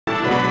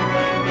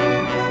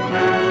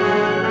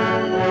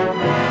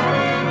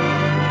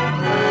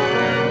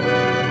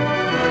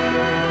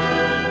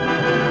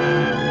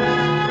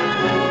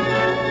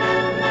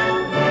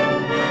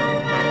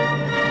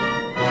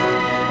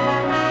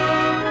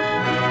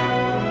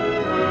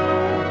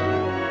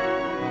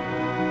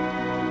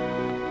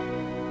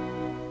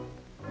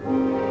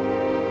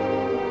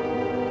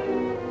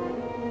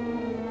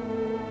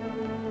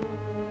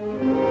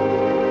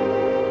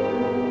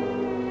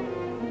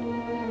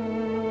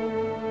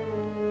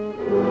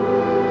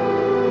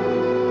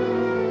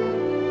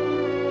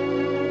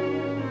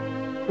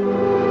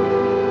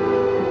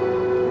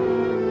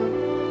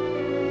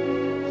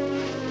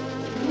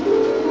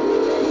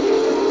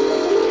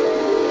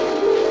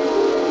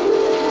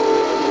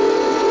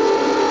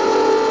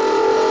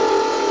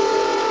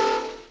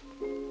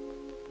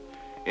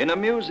In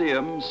a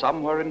museum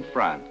somewhere in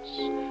France,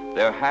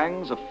 there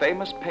hangs a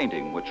famous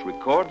painting which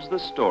records the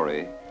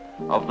story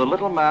of the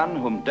little man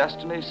whom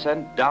destiny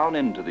sent down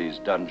into these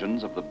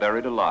dungeons of the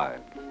buried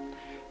alive.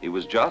 He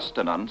was just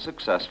an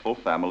unsuccessful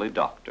family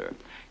doctor,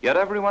 yet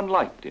everyone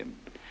liked him.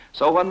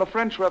 So when the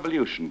French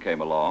Revolution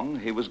came along,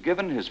 he was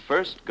given his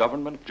first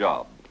government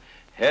job,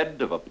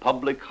 head of a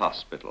public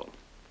hospital.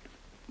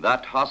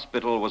 That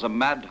hospital was a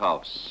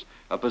madhouse,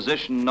 a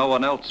position no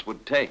one else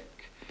would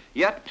take.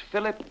 Yet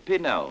Philippe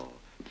Pinel,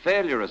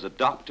 failure as a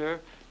doctor,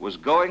 was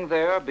going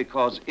there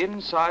because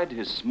inside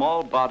his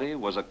small body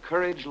was a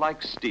courage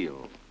like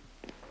steel.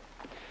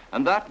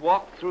 And that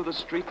walk through the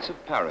streets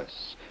of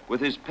Paris with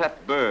his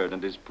pet bird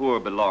and his poor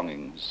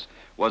belongings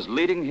was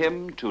leading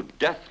him to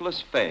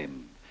deathless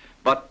fame.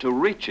 But to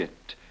reach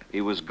it,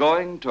 he was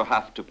going to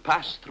have to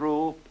pass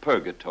through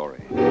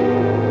purgatory.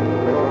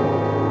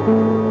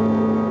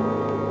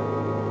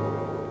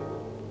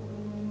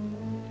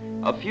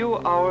 A few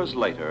hours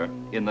later,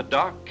 in the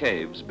dark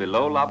caves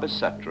below La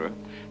Bicetre,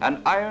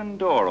 an iron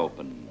door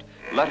opened,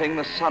 letting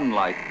the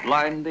sunlight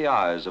blind the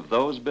eyes of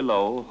those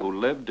below who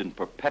lived in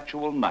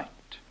perpetual night.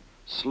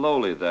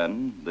 Slowly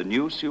then, the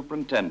new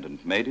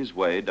superintendent made his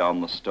way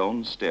down the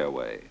stone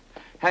stairway,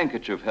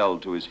 handkerchief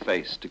held to his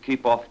face to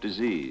keep off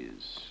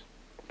disease.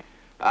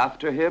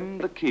 After him,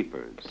 the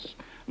keepers,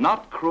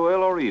 not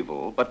cruel or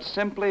evil, but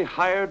simply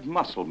hired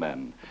muscle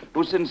men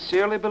who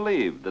sincerely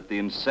believed that the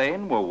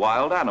insane were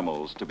wild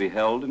animals to be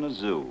held in a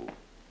zoo.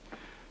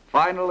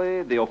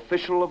 Finally, the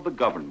official of the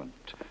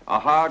government, a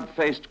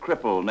hard-faced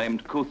cripple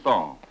named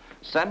Couthon,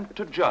 sent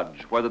to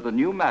judge whether the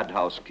new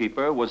madhouse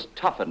keeper was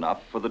tough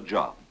enough for the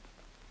job.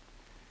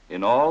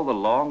 In all the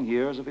long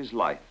years of his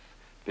life,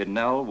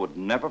 Pinel would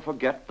never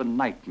forget the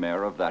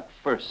nightmare of that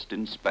first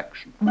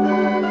inspection.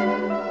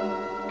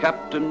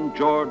 Captain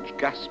George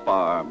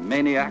Gaspar,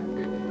 maniac,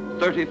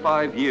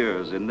 35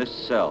 years in this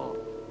cell.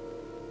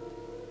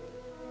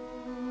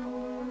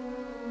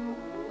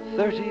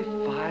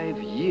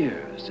 35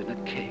 years in a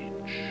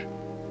cage.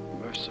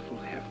 Merciful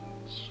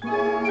heavens.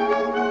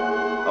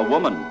 A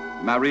woman,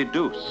 Marie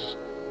Douce,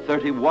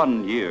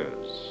 31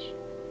 years.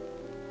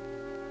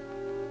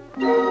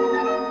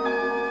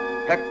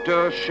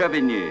 Hector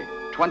Chevigny,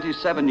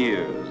 27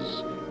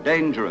 years,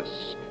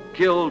 dangerous,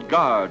 killed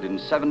guard in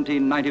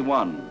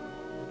 1791.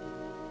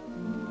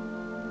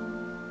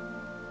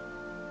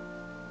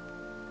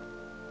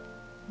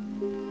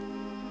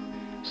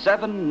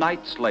 Seven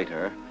nights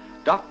later,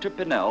 Dr.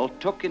 Pinel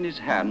took in his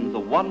hand the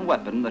one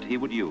weapon that he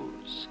would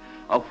use,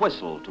 a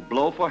whistle to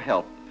blow for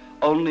help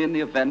only in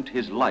the event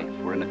his life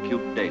were in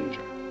acute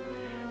danger.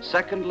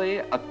 Secondly,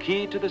 a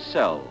key to the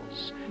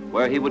cells,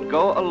 where he would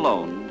go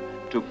alone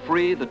to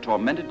free the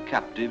tormented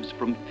captives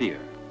from fear.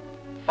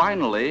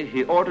 Finally,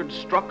 he ordered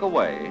struck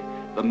away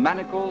the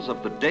manacles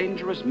of the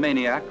dangerous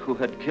maniac who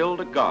had killed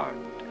a guard,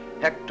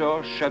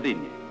 Hector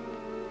Chevigny.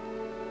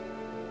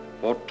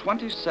 For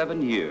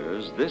 27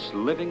 years, this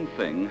living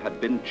thing had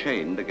been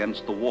chained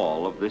against the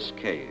wall of this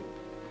cave.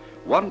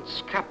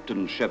 Once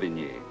Captain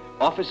Chevigny,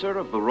 officer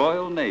of the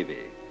Royal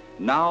Navy,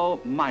 now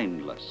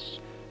mindless,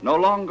 no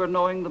longer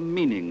knowing the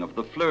meaning of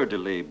the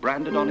fleur-de-lis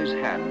branded on his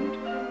hand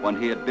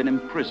when he had been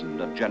imprisoned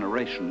a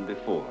generation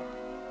before.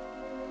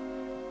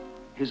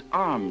 His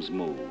arms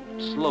moved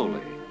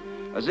slowly,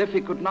 as if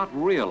he could not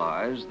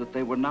realize that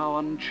they were now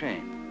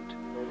unchained.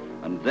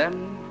 And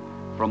then,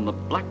 from the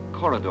black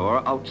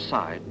corridor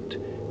outside,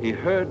 he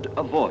heard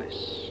a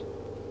voice.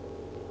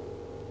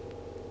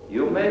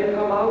 "You may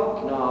come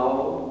out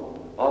now,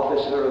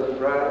 officer of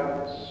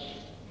France."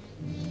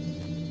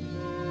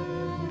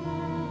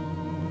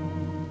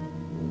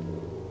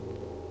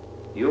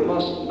 "You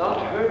must not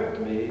hurt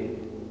me.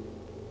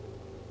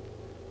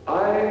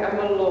 I am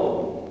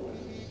alone.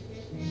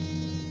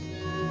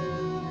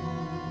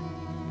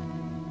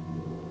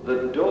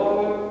 The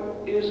door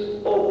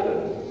is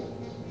open."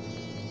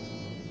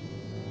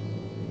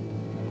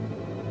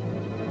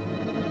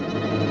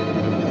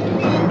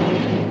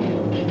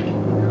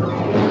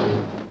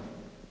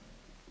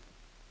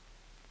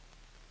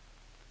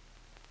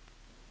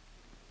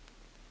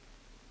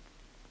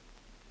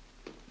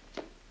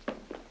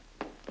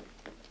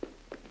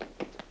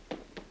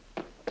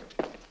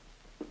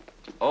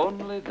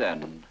 Only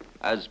then,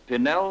 as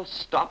Pinel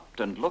stopped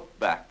and looked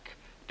back,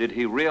 did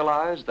he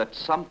realize that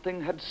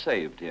something had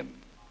saved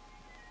him.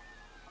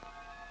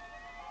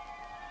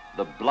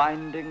 The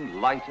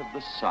blinding light of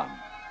the sun.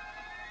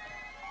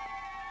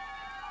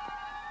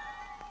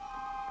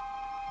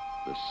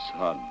 The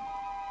sun.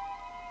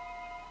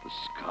 The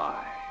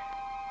sky.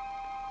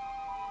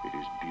 It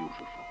is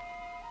beautiful.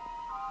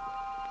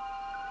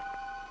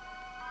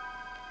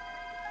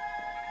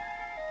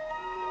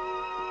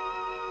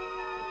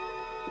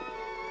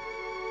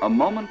 A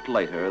moment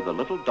later, the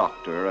little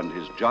doctor and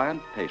his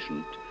giant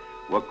patient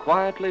were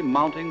quietly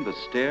mounting the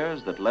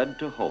stairs that led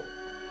to hope,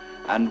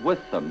 and with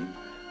them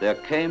there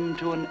came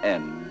to an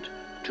end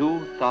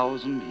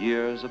 2,000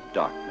 years of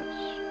darkness.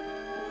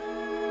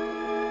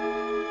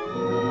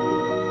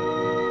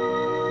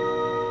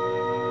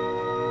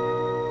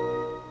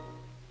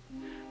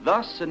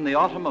 Thus, in the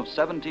autumn of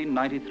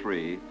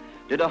 1793,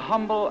 did a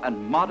humble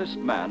and modest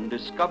man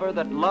discover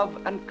that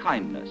love and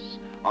kindness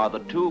are the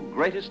two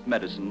greatest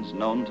medicines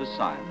known to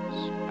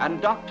science. And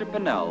Dr.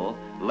 Pinel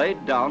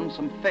laid down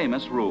some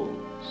famous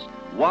rules.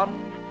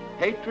 1,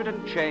 hatred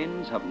and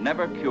chains have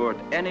never cured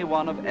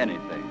anyone of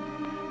anything.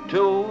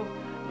 2,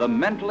 the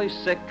mentally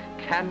sick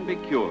can be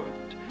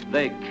cured.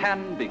 They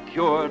can be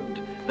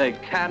cured. They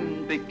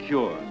can be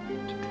cured.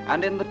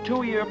 And in the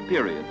 2-year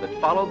period that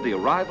followed the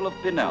arrival of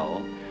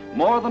Pinel,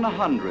 more than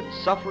 100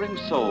 suffering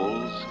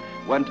souls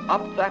went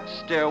up that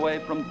stairway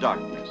from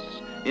darkness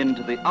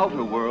into the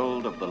outer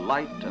world of the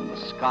light and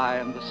the sky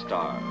and the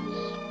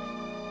stars.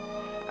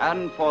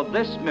 And for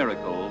this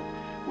miracle,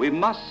 we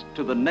must,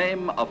 to the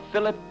name of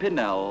Philippe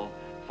Pinel,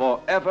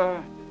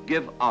 forever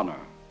give honor.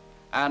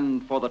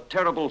 And for the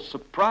terrible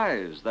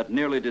surprise that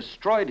nearly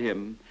destroyed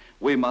him,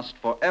 we must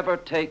forever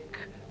take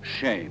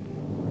shame.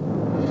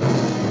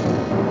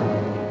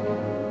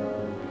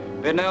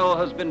 Pinel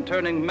has been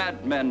turning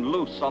madmen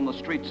loose on the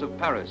streets of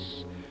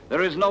Paris.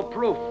 There is no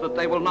proof that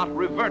they will not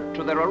revert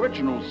to their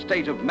original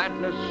state of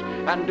madness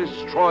and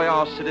destroy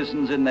our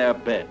citizens in their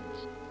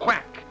beds.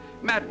 Quack!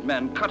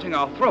 Madmen cutting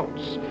our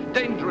throats.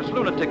 Dangerous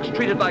lunatics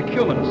treated like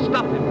humans.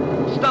 Stop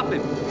him! Stop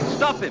him!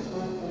 Stop him!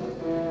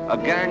 A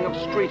gang of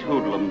street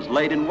hoodlums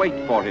laid in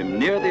wait for him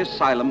near the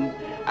asylum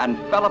and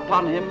fell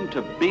upon him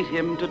to beat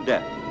him to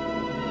death.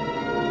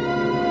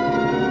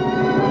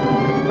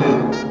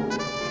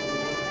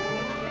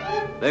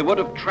 They would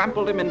have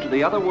trampled him into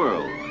the other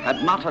world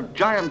had not a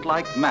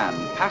giant-like man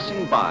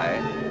passing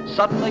by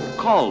suddenly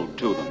called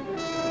to them.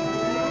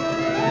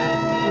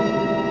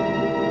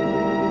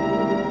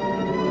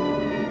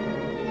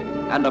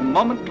 And a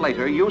moment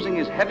later, using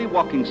his heavy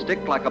walking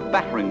stick like a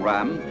battering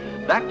ram,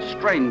 that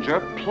stranger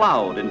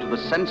plowed into the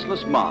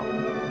senseless mob.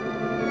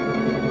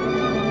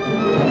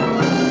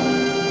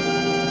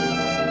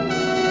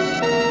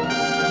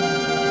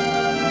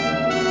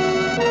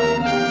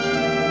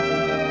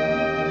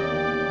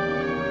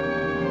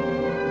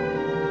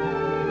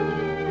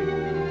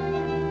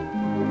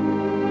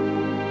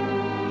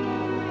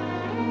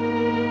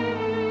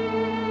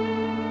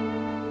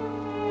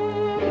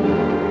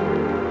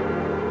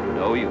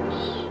 No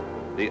use.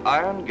 The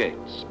iron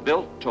gates,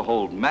 built to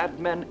hold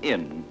madmen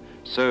in,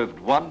 served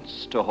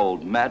once to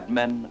hold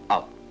madmen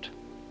out.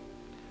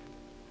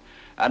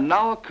 And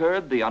now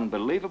occurred the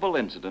unbelievable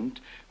incident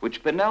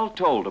which Pinel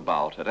told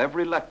about at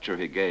every lecture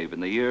he gave in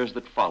the years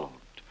that followed,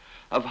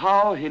 of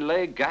how he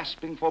lay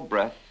gasping for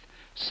breath,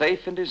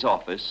 safe in his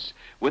office,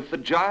 with the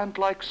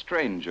giant-like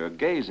stranger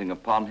gazing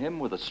upon him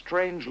with a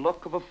strange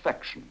look of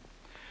affection,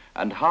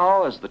 and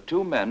how, as the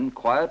two men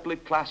quietly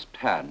clasped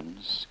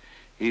hands,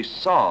 he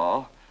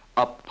saw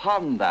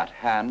upon that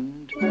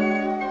hand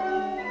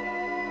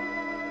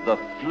the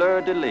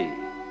fleur-de-lis.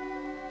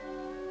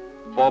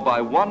 For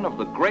by one of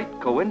the great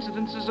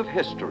coincidences of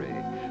history,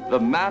 the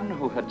man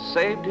who had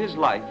saved his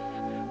life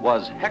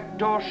was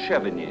Hector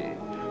Chevigny,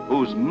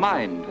 whose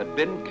mind had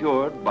been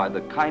cured by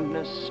the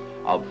kindness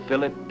of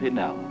Philippe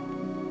Pinel.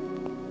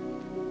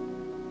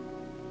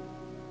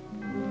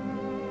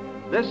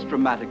 This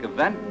dramatic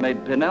event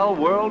made Pinel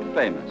world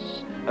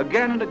famous.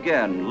 Again and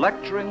again,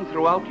 lecturing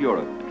throughout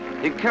Europe,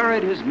 he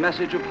carried his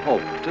message of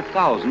hope to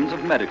thousands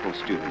of medical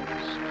students.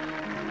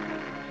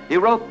 He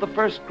wrote the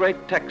first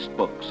great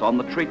textbooks on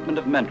the treatment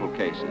of mental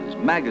cases,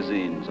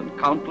 magazines, and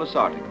countless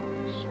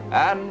articles.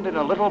 And in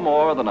a little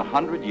more than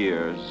 100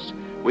 years,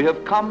 we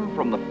have come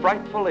from the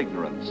frightful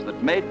ignorance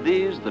that made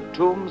these the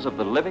tombs of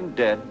the living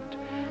dead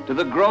to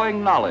the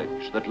growing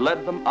knowledge that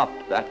led them up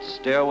that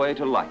stairway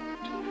to light,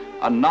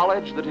 a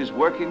knowledge that is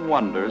working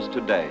wonders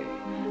today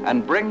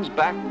and brings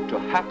back to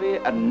happy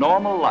and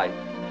normal life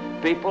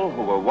people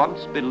who were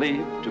once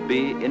believed to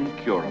be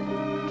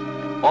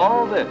incurable.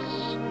 All this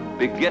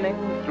beginning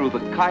through the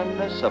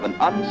kindness of an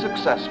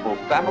unsuccessful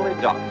family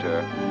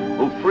doctor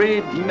who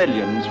freed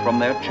millions from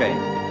their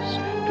chains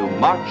to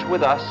march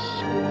with us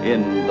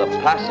in the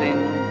passing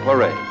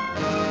parade.